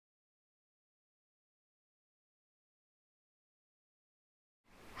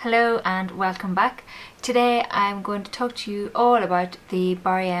Hello and welcome back. Today I'm going to talk to you all about the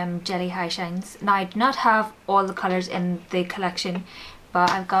BarryM Jelly High Shines. Now I do not have all the colours in the collection, but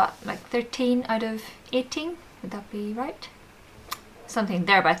I've got like 13 out of 18, would that be right? Something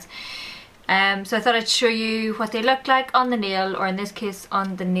thereabouts. So I thought I'd show you what they look like on the nail, or in this case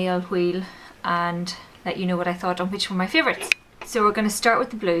on the nail wheel, and let you know what I thought on which were my favourites. So we're going to start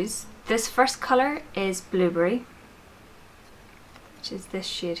with the blues. This first colour is Blueberry, which is this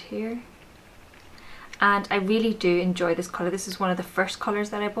shade here, and I really do enjoy this colour. This is one of the first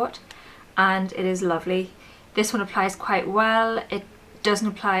colours that I bought and it is lovely. This one applies quite well. It doesn't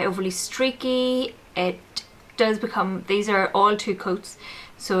apply overly streaky. It does become, these are all 2 coats,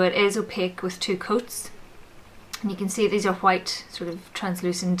 so it is opaque with 2 coats, and you can see these are white sort of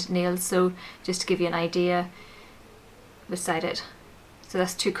translucent nails, so just to give you an idea beside it. So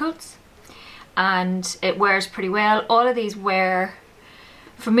that's 2 coats and it wears pretty well. All of these wear,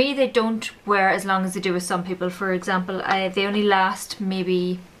 for me they don't wear as long as they do with some people. For example, they only last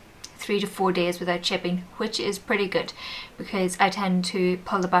maybe 3 to 4 days without chipping, which is pretty good because I tend to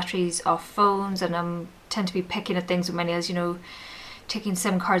pull the batteries off phones and I tend to be picking at things with my nails, you know, taking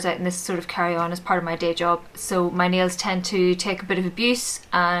SIM cards out and this sort of carry on as part of my day job. So my nails tend to take a bit of abuse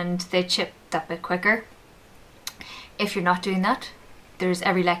and they chip that bit quicker. If you're not doing that, there's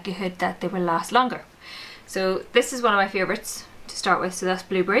every likelihood that they will last longer. So this is one of my favourites to start with, so that's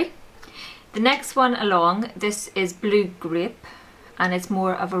Blueberry. The next one along, this is Blue Grape, and it's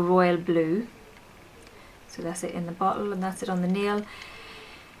more of a royal blue. So that's it in the bottle and that's it on the nail.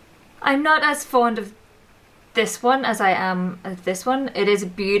 I'm not as fond of this one as I am of this one. It is a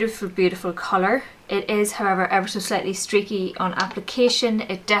beautiful, beautiful colour. It is, however, ever so slightly streaky on application.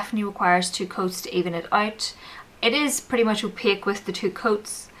 It definitely requires 2 coats to even it out. It is pretty much opaque with the 2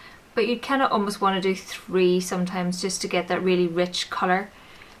 coats, but you kind of almost want to do 3 sometimes just to get that really rich colour.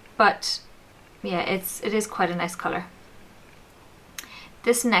 But yeah, it is quite a nice colour.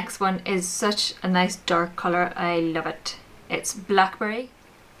 This next one is such a nice dark colour. I love it. It's Blackberry,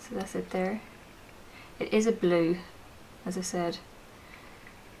 so that's it there. It is a blue, as I said,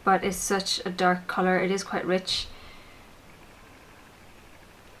 but it's such a dark colour. It is quite rich.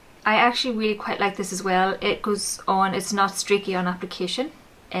 I actually really quite like this as well. It goes on, it's not streaky on application.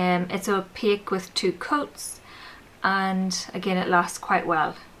 It's opaque with 2 coats, and again it lasts quite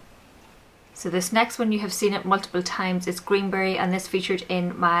well. So this next one, you have seen it multiple times, it's Greenberry, and this featured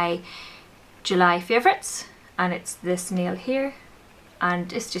in my July favourites, and it's this nail here,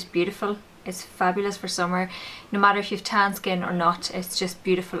 and it's just beautiful. It's fabulous for summer, no matter if you have tan skin or not. It's just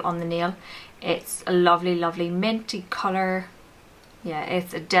beautiful on the nail. It's a lovely, lovely minty colour. Yeah,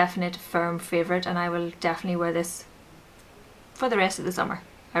 it's a definite firm favourite, and I will definitely wear this for the rest of the summer,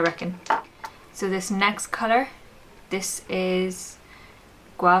 I reckon. So this next colour, this is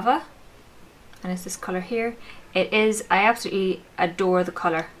Guava, and it's this colour here. It is, I absolutely adore the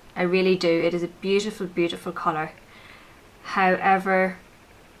colour. I really do. It is a beautiful, beautiful colour. However,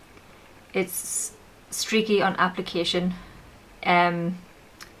 it's streaky on application.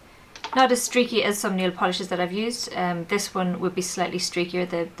 Not as streaky as some nail polishes that I've used. This one would be slightly streakier,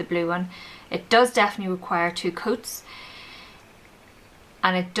 the blue one. It does definitely require 2 coats,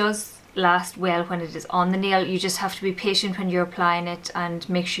 and it does last well when it is on the nail. You just have to be patient when you're applying it and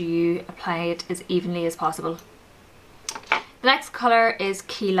make sure you apply it as evenly as possible. The next colour is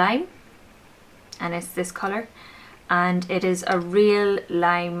Key Lime, and it's this colour, and it is a real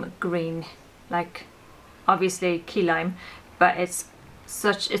lime green, like obviously key lime, but it's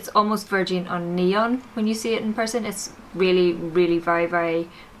almost verging on neon when you see it in person. It's really, really very, very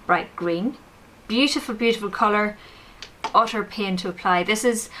bright green. Beautiful, beautiful colour. Utter pain to apply. This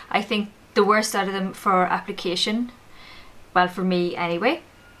is, I think, the worst out of them for application. Well, for me anyway.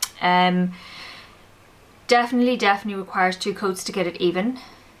 Definitely requires 2 coats to get it even.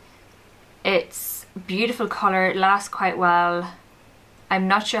 It's beautiful colour, it lasts quite well. I'm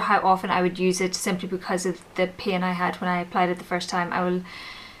not sure how often I would use it simply because of the pain I had when I applied it the first time. The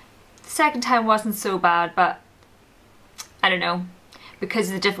second time wasn't so bad, but I don't know. Because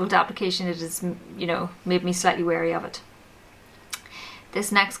of the difficult application, it has, you know, made me slightly wary of it.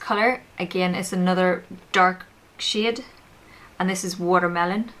 This next colour, again, is another dark shade, and this is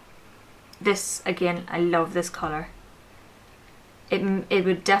Watermelon. This, again, I love this colour. It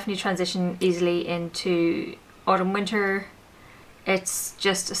would definitely transition easily into autumn, winter. It's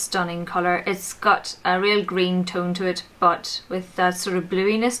just a stunning colour. It's got a real green tone to it, but with that sort of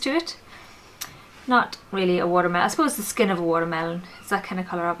bluiness to it. Not really a watermelon. I suppose the skin of a watermelon. It's that kind of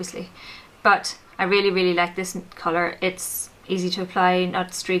colour, obviously. But I really, really like this colour. It's easy to apply,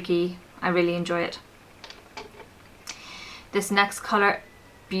 not streaky. I really enjoy it. This next colour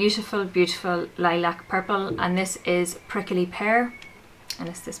beautiful, beautiful lilac purple, and this is prickly pear, and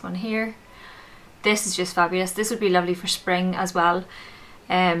it's this one here. This is just fabulous. This would be lovely for spring as well.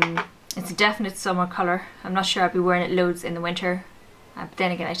 It's a definite summer colour. I'm not sure I'd be wearing it loads in the winter, but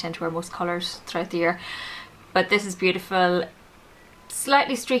then again I tend to wear most colours throughout the year. But this is beautiful,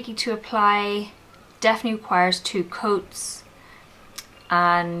 slightly streaky to apply, definitely requires 2 coats,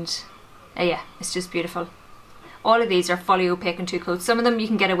 and yeah, it's just beautiful. All of these are fully opaque in 2 coats. Some of them you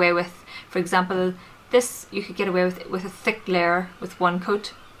can get away with, for example this you could get away with a thick layer with 1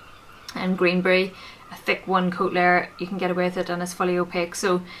 coat, and Greenberry, a thick 1 coat layer, you can get away with it and it's fully opaque.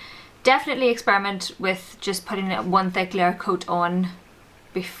 So definitely experiment with just putting 1 thick layer coat on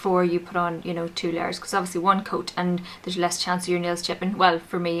before you put on, you know, 2 layers, because obviously 1 coat and there's less chance of your nails chipping, well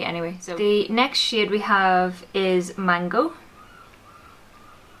for me anyway. So the next shade we have is Mango,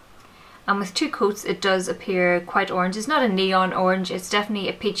 and with 2 coats it does appear quite orange. It's not a neon orange, it's definitely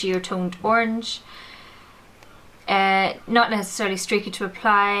a peachier toned orange. Not necessarily streaky to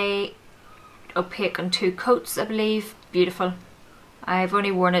apply, opaque on 2 coats I believe. Beautiful. I've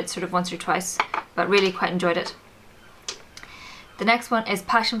only worn it sort of once or twice, but really quite enjoyed it. The next one is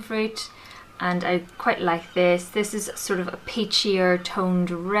Passion Fruit, and I quite like this. This is sort of a peachier toned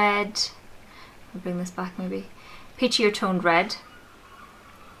red. I'll bring this back maybe. Peachier toned red.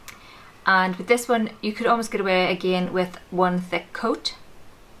 And with this one you could almost get away again with 1 thick coat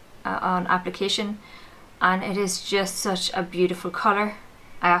on application, and it is just such a beautiful colour.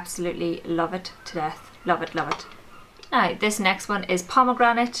 I absolutely love it to death. Love it, love it. Now this next one is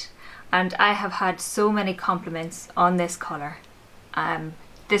Pomegranate, and I have had so many compliments on this colour.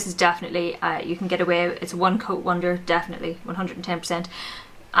 This is definitely, you can get away, it's a 1 coat wonder, definitely, 110%.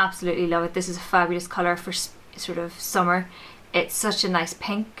 Absolutely love it. This is a fabulous colour for sort of summer. It's such a nice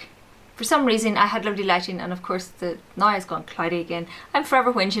pink. For some reason I had lovely lighting, and of course now it's gone cloudy again. I'm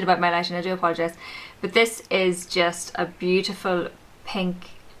forever whinging about my lighting, I do apologise. But this is just a beautiful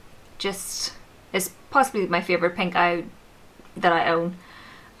pink, just is possibly my favourite pink that I own,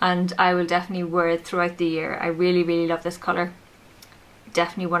 and I will definitely wear it throughout the year. I really, really love this colour.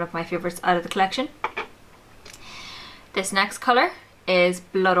 Definitely one of my favourites out of the collection. This next colour is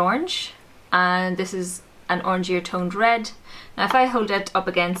Blood Orange, and this is an orangier toned red. Now if I hold it up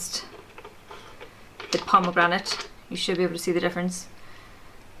against the pomegranate, you should be able to see the difference.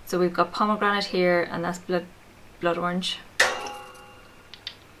 So we've got pomegranate here, and that's blood orange.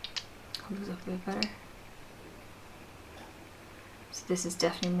 Hold this up a bit better. So this is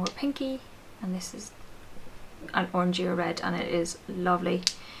definitely more pinky, and this is an orangier red, and it is lovely.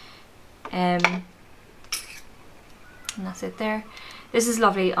 And that's it there. This is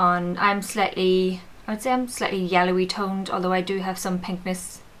lovely on, I would say I'm slightly yellowy toned, although I do have some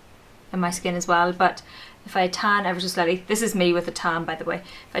pinkness in my skin as well. But if I tan ever so slightly, this is me with a tan by the way,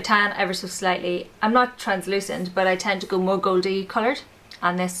 if I tan ever so slightly, I'm not translucent, but I tend to go more goldy coloured,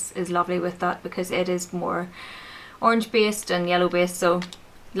 and this is lovely with that because it is more orange based and yellow based. So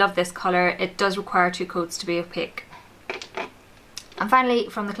love this colour. It does require 2 coats to be opaque. And finally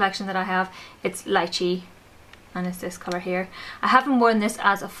from the collection that I have, it's Lychee, and it's this colour here. I haven't worn this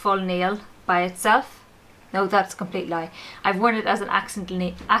as a full nail by itself. No, that's a complete lie. I've worn it as an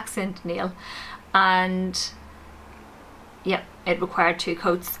accent nail, and yep, it required 2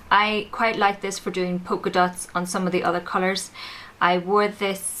 coats. I quite like this for doing polka dots on some of the other colours. I wore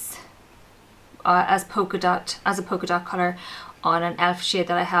this as a polka dot colour on an elf shade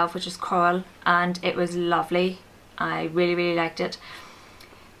that I have, which is coral, and it was lovely. I really, really liked it.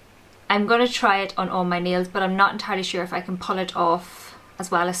 I'm going to try it on all my nails, but I'm not entirely sure if I can pull it off as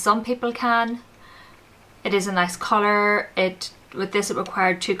well as some people can. It is a nice colour. With this it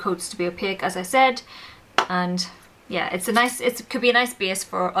required 2 coats to be opaque, as I said, and yeah, it could be a nice base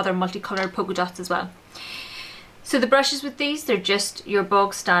for other multicoloured polka dots as well. So the brushes with these, they're just your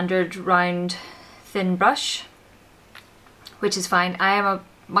bog standard round thin brush, which is fine. I am a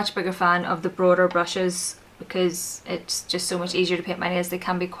much bigger fan of the broader brushes because it's just so much easier to paint my nails. They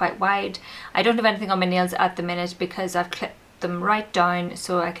can be quite wide. I don't have anything on my nails at the minute because I've clipped them right down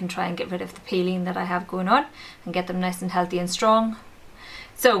so I can try and get rid of the peeling that I have going on and get them nice and healthy and strong.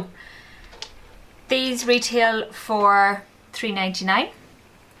 So these retail for $3.99.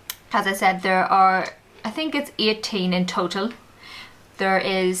 As I said, there are, I think it's 18 in total. There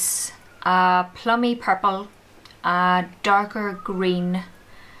is a plummy purple, a darker green,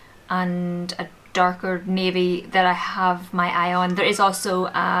 and a darker navy that I have my eye on. There is also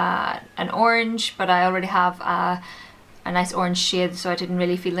an orange, but I already have a nice orange shade, so I didn't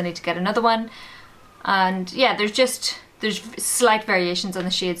really feel the need to get another one. And yeah, there's There's slight variations on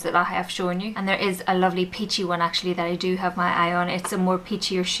the shades that I have shown you, and there is a lovely peachy one actually that I do have my eye on. It's a more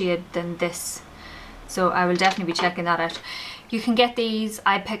peachier shade than this, so I will definitely be checking that out. You can get these,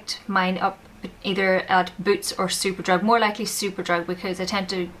 I picked mine up either at Boots or Superdrug, more likely Superdrug because I tend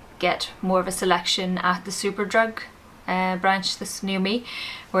to get more of a selection at the Superdrug branch that's near me,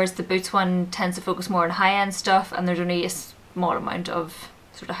 whereas the Boots one tends to focus more on high-end stuff and there's only a small amount of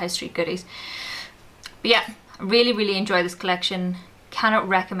sort of high street goodies. But yeah, I really enjoy this collection, cannot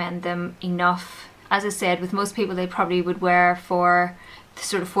recommend them enough. As I said, with most people they probably would wear for the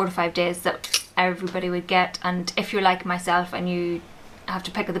sort of 4 to 5 days that everybody would get, and if you're like myself and you have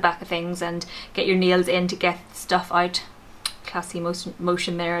to pick at the back of things and get your nails in to get stuff out, classy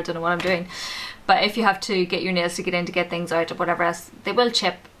motion there, I don't know what I'm doing, but if you have to get your nails to get in to get things out or whatever else, they will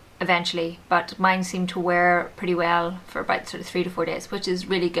chip eventually, but mine seem to wear pretty well for about sort of 3 to 4 days, which is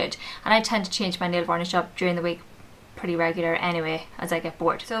really good. And I tend to change my nail varnish up during the week pretty regular anyway as I get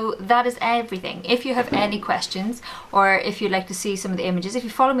bored. So that is everything. If you have any questions or if you'd like to see some of the images, if you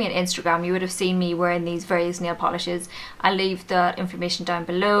follow me on Instagram you would have seen me wearing these various nail polishes. I'll leave the information down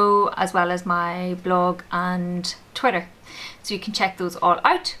below as well as my blog and Twitter, so you can check those all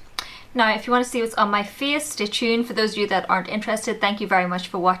out. Now if you want to see what's on my face, stay tuned. For those of you that aren't interested, thank you very much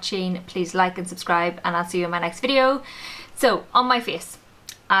for watching. Please like and subscribe and I'll see you in my next video. So on my face,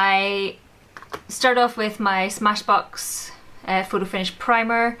 I start off with my Smashbox Photo Finish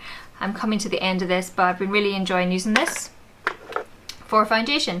Primer. I'm coming to the end of this, but I've been really enjoying using this. For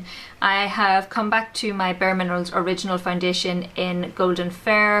foundation, I have come back to my Bare Minerals Original Foundation in Golden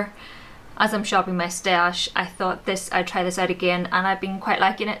Fair. As I'm shopping my stash, I thought I'd try this out again and I've been quite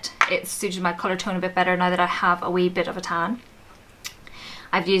liking it. It suited my colour tone a bit better now that I have a wee bit of a tan.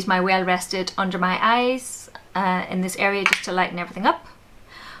 I've used my Well Rested under my eyes in this area just to lighten everything up.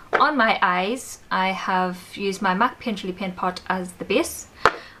 On my eyes, I have used my MAC Painterly Paint Pot as the base,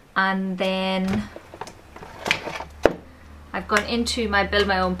 and then I've gone into my Build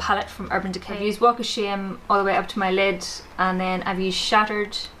My Own palette from Urban Decay. I've used Walk of Shame all the way up to my lid, and then I've used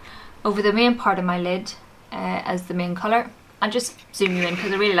Shattered over the main part of my lid as the main colour. I'll just zoom you in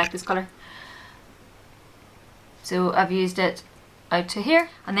because I really like this colour. So I've used it out to here.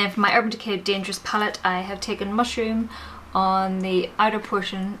 And then for my Urban Decay Dangerous palette, I have taken Mushroom on the outer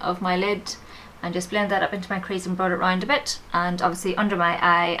portion of my lid and just blend that up into my crease and brought it round a bit, and obviously under my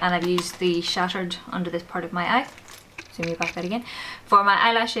eye, and I've used the Shattered under this part of my eye. Zoom you back out again. For my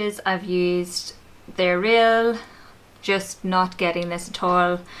eyelashes, I've used They're Real, just not getting this at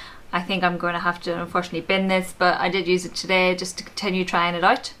all. I think I'm going to have to unfortunately bin this, but I did use it today just to continue trying it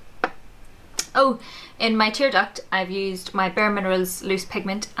out. Oh, in my tear duct, I've used my Bare Minerals Loose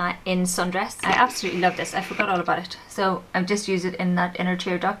Pigment in Sundress. I absolutely love this. I forgot all about it. So I've just used it in that inner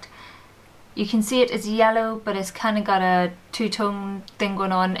tear duct. You can see it is yellow, but it's kind of got a two-tone thing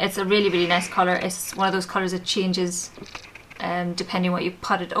going on. It's a really nice colour. It's one of those colours that changes depending on what you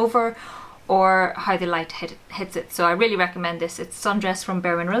put it over or how the light hits it. So I really recommend this. It's Sundress from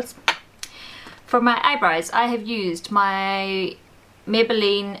Bare Minerals. For my eyebrows, I have used my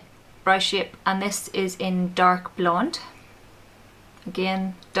Maybelline Brow Shape, and this is in Dark Blonde.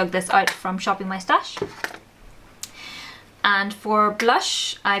 Again, dug this out from shopping my stash. And for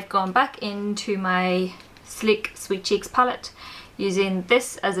blush, I've gone back into my Sleek Sweet Cheeks palette using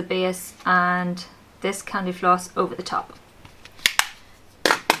this as a base and this Candy Floss over the top.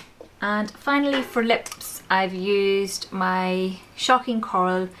 And finally for lips, I've used my Shocking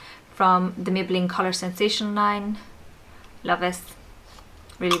Coral from the Maybelline Colour Sensation line. Love this.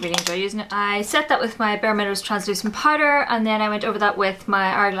 Really enjoy using it. I set that with my Bare Minerals Translucent Powder, and then I went over that with my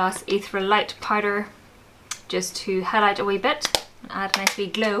Hourglass Ethereal Light Powder just to highlight a wee bit and add a nice wee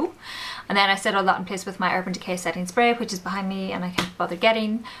glow. And then I set all that in place with my Urban Decay Setting Spray, which is behind me and I can't bother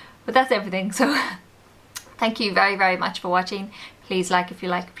getting. But that's everything. So thank you very much for watching. Please like if you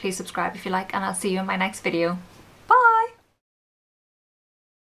like, please subscribe if you like, and I'll see you in my next video.